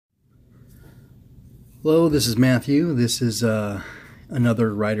Hello, this is Matthew. This is another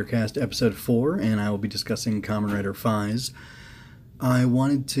Ridercast episode 4, and I will be discussing Kamen Rider Faiz. I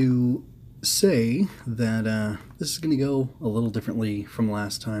wanted to say that this is going to go a little differently from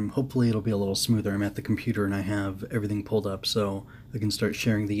last time. Hopefully, it'll be a little smoother. I'm at the computer and I have everything pulled up, so I can start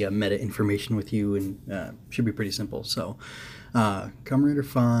sharing the meta information with you, and should be pretty simple. So, Kamen Rider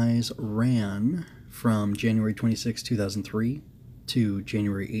Faiz ran from January 26, 2003 to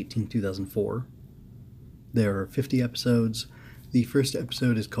January 18, 2004. There are 50 episodes. The first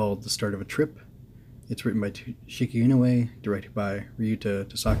episode is called The Start of a Trip. It's written by Shiki Inoue, directed by Ryuta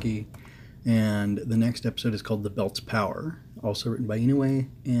Tasaki. And the next episode is called The Belt's Power, also written by Inoue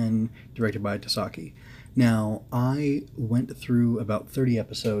and directed by Tasaki. Now, I went through about 30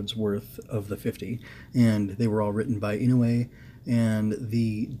 episodes worth of the 50, and they were all written by Inoue, and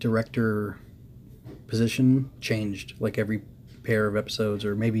the director position changed like every pair of episodes,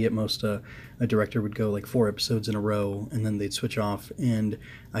 or maybe at most a director would go like 4 episodes in a row and then they'd switch off. And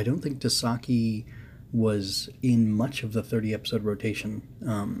I don't think Tasaki was in much of the 30 episode rotation.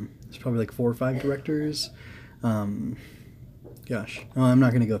 There's probably like 4 or 5 directors. I'm not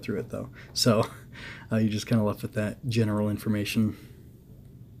going to go through it though, so you just kind of left with that general information.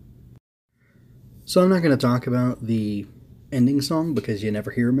 So I'm not going to talk about the ending song because you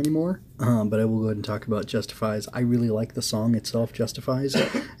never hear him anymore, but I will go ahead and talk about Justifies. I really like the song itself, Justifies,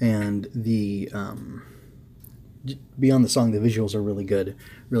 and the beyond the song, the visuals are really good,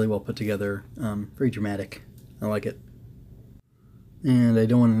 really well put together, very dramatic. I like it. And I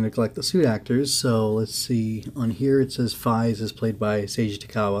don't want to neglect the suit actors, so let's see. On here it says Faiz is played by Seiji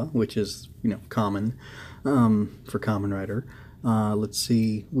Takawa, which is, common for Kamen Rider. Let's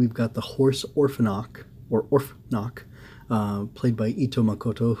see, we've got the horse Orphanok, played by Ito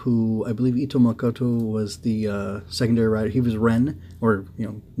Makoto, who I believe Ito Makoto was the secondary rider. He was Ren, or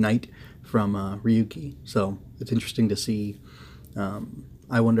Knight from Ryuki. So it's interesting to see.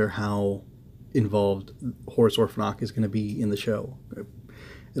 I wonder how involved Horse Orphanok is going to be in the show.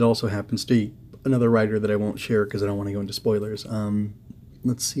 It also happens to be another rider that I won't share because I don't want to go into spoilers.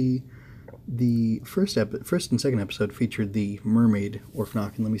 Let's see. The first and second episode featured the mermaid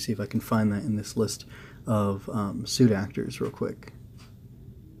Orphanok, and let me see if I can find that in this list of suit actors real quick.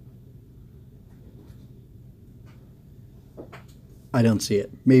 I don't see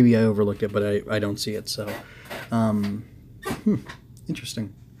it. Maybe I overlooked it, but I don't see it, so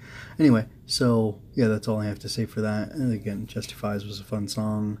interesting. Anyway, so yeah, that's all I have to say for that. And again, Justifies was a fun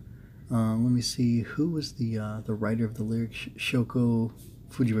song. Let me see, who was the writer of the lyrics? Shoko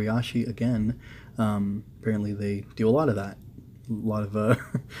Fujibayashi again. Apparently they do a lot of that. A lot of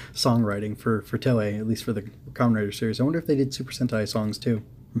songwriting for Toei, at least for the Kamen Rider series. I wonder if they did Super Sentai songs too.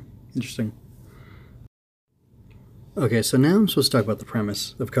 Interesting. Okay, so now I'm supposed to talk about the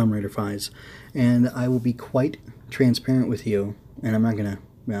premise of Kamen Rider Faiz, and I will be quite transparent with you, and I'm not going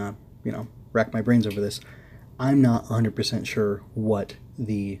to, rack my brains over this. I'm not 100% sure what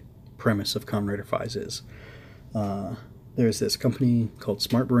the premise of Kamen Rider Faiz is. There's this company called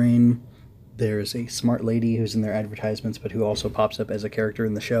Smart Brain. There's a smart lady who's in their advertisements, but who also pops up as a character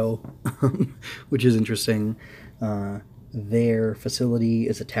in the show, which is interesting. Their facility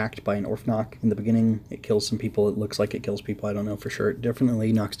is attacked by an Orphanok in the beginning. It kills some people. It looks like it kills people. I don't know for sure. It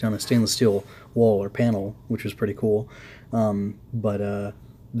definitely knocks down a stainless steel wall or panel, which was pretty cool. But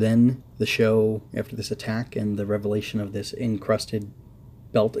then the show, after this attack and the revelation of this encrusted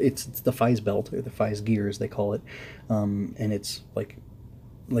belt, it's the Faiz belt, or the Faiz gear as they call it, and it's like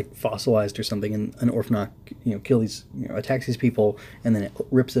fossilized or something, and an Orphanok attacks these people, and then it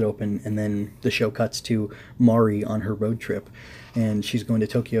rips it open, and then the show cuts to Mari on her road trip, and she's going to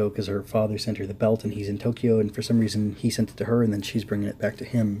Tokyo because her father sent her the belt, and he's in Tokyo, and for some reason he sent it to her, and then she's bringing it back to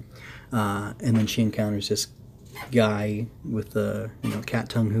him, and then she encounters this guy with the cat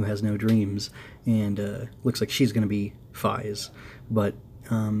tongue who has no dreams, and looks like she's going to be Faiz, but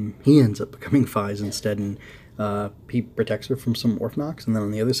he ends up becoming Faiz instead, and he protects her from some Orphanoks. And then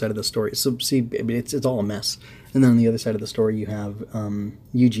on the other side of the story, so see, it's all a mess. And then on the other side of the story, you have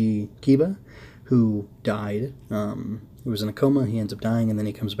Yuji Kiba, who died. He was in a coma. He ends up dying, and then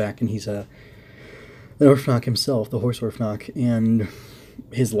he comes back, and he's an Orphanok himself, the horse Orphanok, and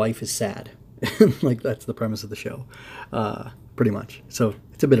his life is sad. Like, that's the premise of the show, pretty much. So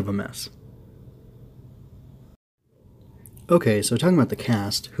it's a bit of a mess. Okay, so talking about the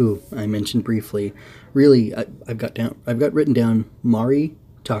cast, who I mentioned briefly, really, I've got written down Mari,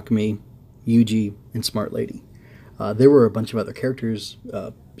 Takumi, Yuji, and Smart Lady. There were a bunch of other characters,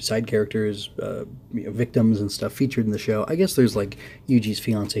 side characters, victims and stuff featured in the show. I guess there's like Yuji's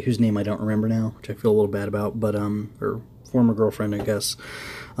fiance, whose name I don't remember now, which I feel a little bad about, but or former girlfriend, I guess.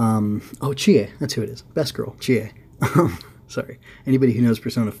 Oh, Chie, that's who it is. Best girl, Chie. Sorry. Anybody who knows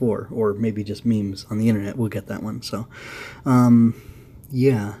Persona 4, or maybe just memes on the internet, will get that one. So,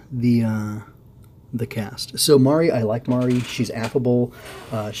 yeah, the cast. So Mari, I like Mari. She's affable.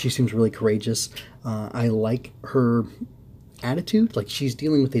 She seems really courageous. I like her attitude. Like, she's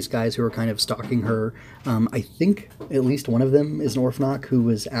dealing with these guys who are kind of stalking her. I think at least one of them is an Orphanok who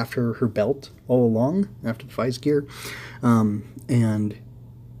was after her belt all along, after the Faiz gear. And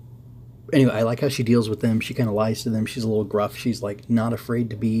anyway, I like how she deals with them. She kind of lies to them. She's a little gruff. She's like not afraid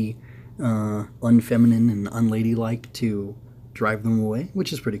to be unfeminine and unladylike to drive them away,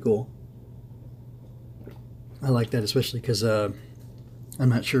 which is pretty cool. I like that, especially because I'm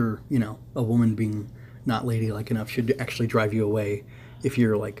not sure, a woman being not ladylike enough should actually drive you away if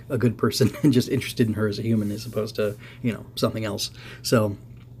you're like a good person and just interested in her as a human as opposed to, something else. So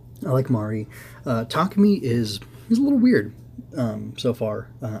I like Mari. Takumi is a little weird so far.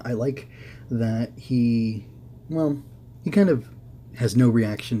 I like that he kind of has no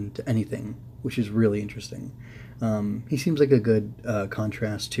reaction to anything, which is really interesting. He seems like a good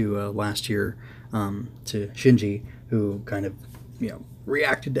contrast to last year, to Shinji, who kind of,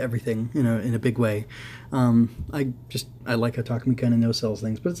 reacted to everything, in a big way. I like how Takumi kind of no-sells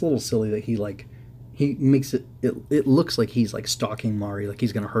things, but it's a little silly that he makes it looks like he's like stalking Mari, like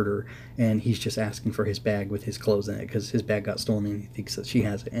he's going to hurt her, and he's just asking for his bag with his clothes in it because his bag got stolen and he thinks that she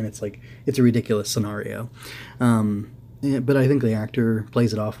has it, and it's like, it's a ridiculous scenario. But I think the actor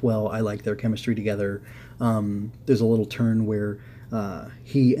plays it off well. I like their chemistry together. There's a little turn where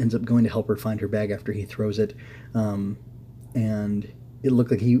he ends up going to help her find her bag after he throws it, and it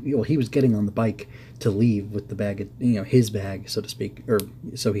looked like he was getting on the bike to leave with the bag, his bag, so to speak, or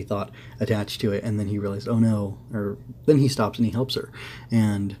so he thought, attached to it, and then he realized, oh no, or then he stops and he helps her,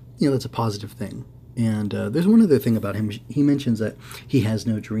 and that's a positive thing. And there's one other thing about him. He mentions that he has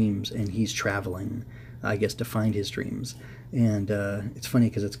no dreams and he's traveling, I guess, to find his dreams. And it's funny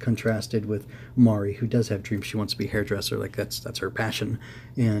because it's contrasted with Mari, who does have dreams. She wants to be a hairdresser, like that's her passion,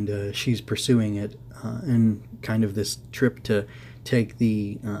 and she's pursuing it. And kind of this trip to take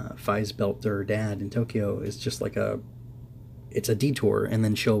the Faiz belt to her dad in Tokyo is just like it's a detour, and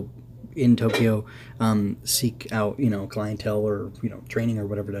then she'll in Tokyo seek out clientele or training or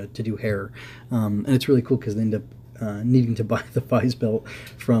whatever to do hair, and it's really cool because they end up needing to buy the Faiz belt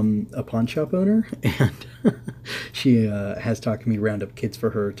from a pawn shop owner, and she has Takumi round up kids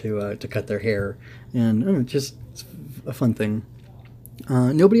for her to cut their hair, and it's a fun thing.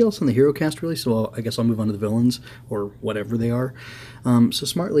 Nobody else on the hero cast really, so I guess I'll move on to the villains, or whatever they are. So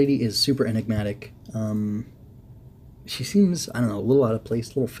Smart Lady is super enigmatic. She seems, I don't know, a little out of place, a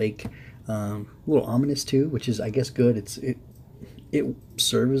little fake, a little ominous too, which is, I guess, good. It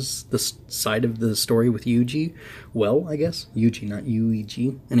serves the side of the story with Yuji well, I guess. Yuji, not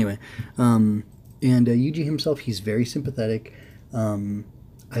UEG. Anyway, and Yuji himself, he's very sympathetic.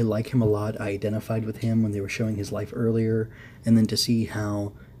 I like him a lot. I identified with him when they were showing his life earlier, and then to see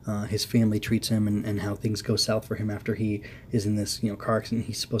how his family treats him and how things go south for him after he is in this car accident,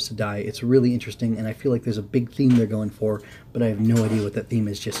 he's supposed to die. It's really interesting, and I feel like there's a big theme they're going for, but I have no idea what that theme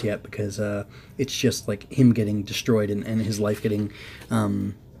is just yet, because it's just like him getting destroyed and his life getting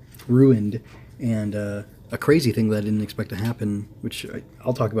ruined, and a crazy thing that I didn't expect to happen, which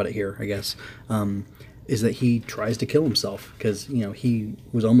I'll talk about it here, I guess, is that he tries to kill himself because, he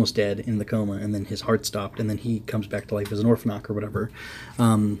was almost dead in the coma, and then his heart stopped, and then he comes back to life as an Orphanok or whatever.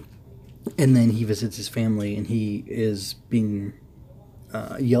 And then he visits his family, and he is being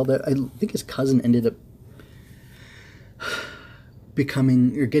yelled at. I think his cousin ended up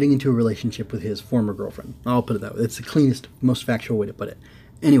becoming, or getting into a relationship with his former girlfriend. I'll put it that way. It's the cleanest, most factual way to put it.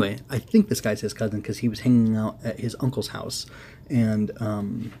 Anyway, I think this guy's his cousin because he was hanging out at his uncle's house. And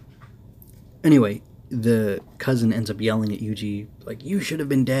anyway, the cousin ends up yelling at Yuji, like, you should have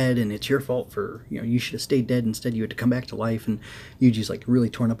been dead, and it's your fault for, you should have stayed dead. Instead, you had to come back to life. And Yuji's like really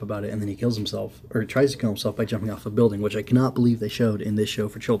torn up about it, and then he kills himself, or tries to kill himself by jumping off a building, which I cannot believe they showed in this show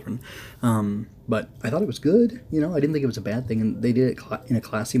for children. But I thought it was good. I didn't think it was a bad thing, and they did it in a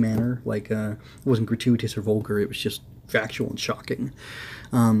classy manner. Like, it wasn't gratuitous or vulgar. It was just factual and shocking.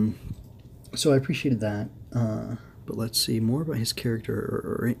 So I appreciated that. But let's see more about his character,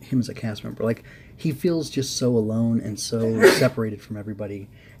 or him as a cast member. Like, he feels just so alone and so separated from everybody,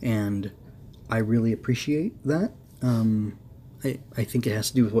 and I really appreciate that. I think it has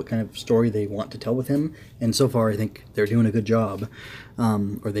to do with what kind of story they want to tell with him, and so far I think they're doing a good job,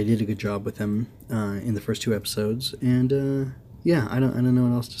 or they did a good job with him in the first 2 episodes. And yeah, I don't know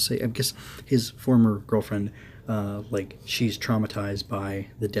what else to say. I guess his former girlfriend, like, she's traumatized by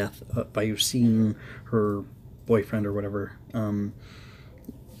the death, by seeing her boyfriend or whatever.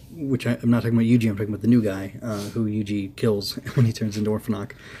 Which I'm not talking about Yuji, I'm talking about the new guy who Yuji kills when he turns into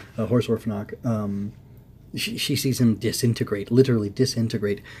Orphanok, Horse Orphanok. She sees him disintegrate, literally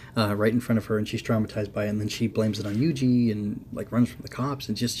disintegrate, right in front of her, and she's traumatized by it, and then she blames it on Yuji and like runs from the cops,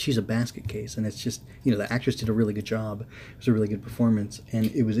 and just she's a basket case. And it's just, you know, the actress did a really good job. It was a really good performance,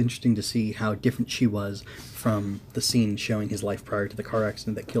 and it was interesting to see how different she was from the scene showing his life prior to the car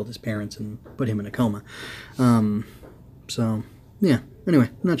accident that killed his parents and put him in a coma. So yeah, anyway,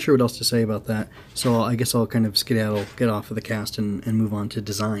 I'm not sure what else to say about that, so I guess I'll kind of skedaddle, get off of the cast, and move on to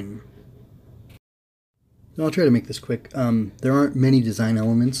design. I'll try to make this quick. There aren't many design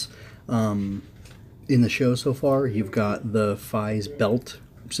elements in the show so far. You've got the Fai's belt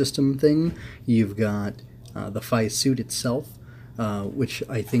system thing, you've got the Fai suit itself, which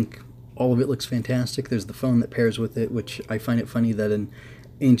I think all of it looks fantastic. There's the phone that pairs with it, which I find it funny that an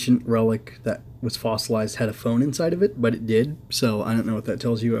ancient relic that was fossilized had a phone inside of it, but it did, so I don't know what that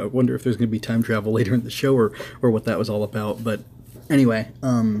tells you. I wonder if there's going to be time travel later in the show or what that was all about, but anyway,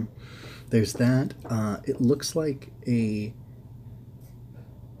 there's that. It looks like it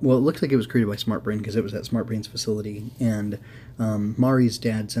looks like it was created by SmartBrain because it was at SmartBrain's facility, and Mari's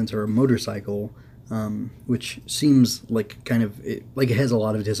dad sends her a motorcycle, which seems like it has a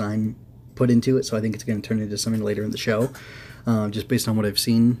lot of design put into it, so I think it's going to turn into something later in the show. Just based on what I've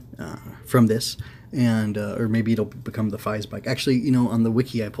seen from this, and or maybe it'll become the Fai's bike. Actually, you know, on the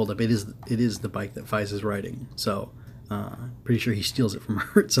wiki I pulled up, it is the bike that Fai's is riding. So pretty sure he steals it from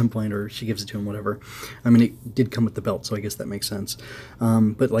her at some point, or she gives it to him, whatever. I mean, it did come with the belt, so I guess that makes sense.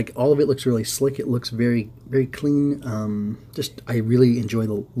 But like all of it looks really slick. It looks very, very clean. I really enjoy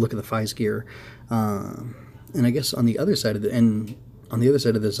the look of the Fai's gear. And I guess on the other side of the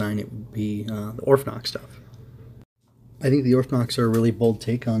design, it would be the Orphanok stuff. I think the Orphnoks are a really bold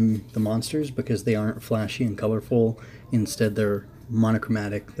take on the monsters because they aren't flashy and colorful. Instead, they're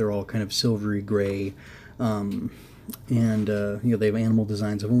monochromatic. They're all kind of silvery gray, and you know, they have animal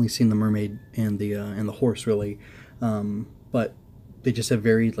designs. I've only seen the mermaid and the horse really, but they just have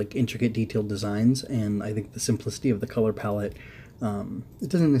very like intricate, detailed designs. And I think the simplicity of the color palette, it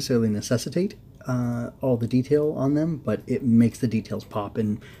doesn't necessarily necessitate all the detail on them, but it makes the details pop,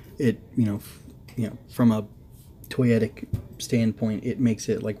 and it from a toyetic standpoint, it makes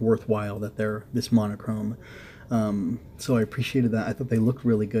it like worthwhile that they're this monochrome. So I appreciated that. I thought they looked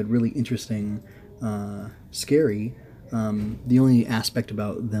really good, really interesting, scary. The only aspect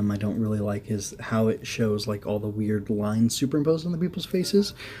about them I don't really like is how it shows like all the weird lines superimposed on the people's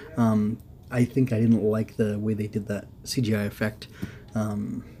faces. I think I didn't like the way they did that CGI effect,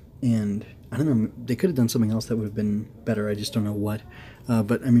 and I don't know, they could have done something else that would have been better. I just don't know what.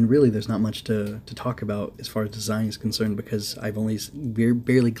 But I mean, really, there's not much to talk about as far as design is concerned because I've only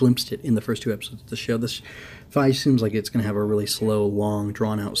barely glimpsed it in the first 2 episodes of the show. This 5 seems like it's going to have a really slow, long,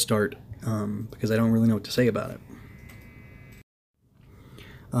 drawn-out start because I don't really know what to say about it.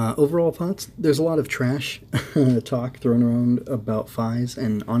 Overall thoughts, there's a lot of trash talk thrown around about Fai's,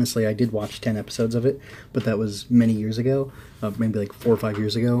 and honestly, I did watch 10 episodes of it, but that was many years ago, maybe like 4 or 5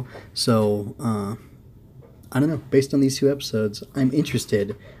 years ago, so I don't know, based on these 2 episodes, I'm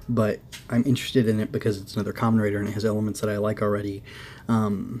interested, but I'm interested in it because it's another Kamen Rider and it has elements that I like already, I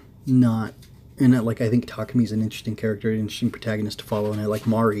think Takemi's an interesting character, an interesting protagonist to follow, and I like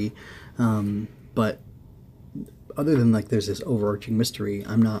Mari, but other than like there's this overarching mystery,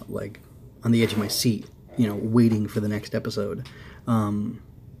 I'm not like on the edge of my seat, waiting for the next episode.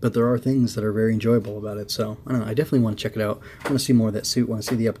 But there are things that are very enjoyable about it, so I don't know, I definitely want to check it out. I want to see more of that suit, want to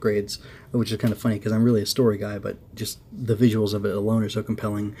see the upgrades, which is kind of funny because I'm really a story guy, but just the visuals of it alone are so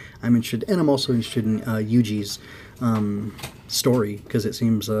compelling. I'm interested, and I'm also interested in Yuji's story because it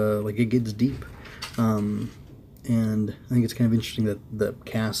seems like it gets deep. And I think it's kind of interesting that the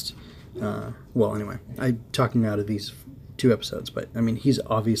cast, anyway, I'm talking out of these 2 episodes, but I mean, he's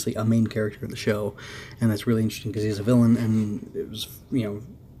obviously a main character in the show, and that's really interesting because he's a villain, and it was,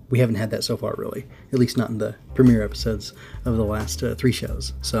 we haven't had that so far, really, at least not in the premiere episodes of the last 3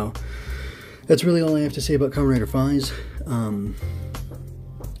 shows. So that's really all I have to say about Kamen Rider Fai's.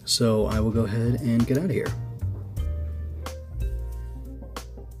 So I will go ahead and get out of here.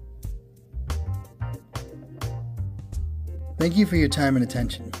 Thank you for your time and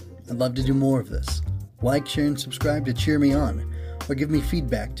attention. I'd love to do more of this. Like, share, and subscribe to cheer me on, or give me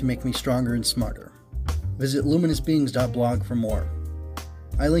feedback to make me stronger and smarter. Visit luminousbeings.blog for more.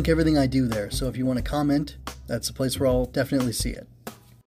 I link everything I do there, so if you want to comment, that's the place where I'll definitely see it.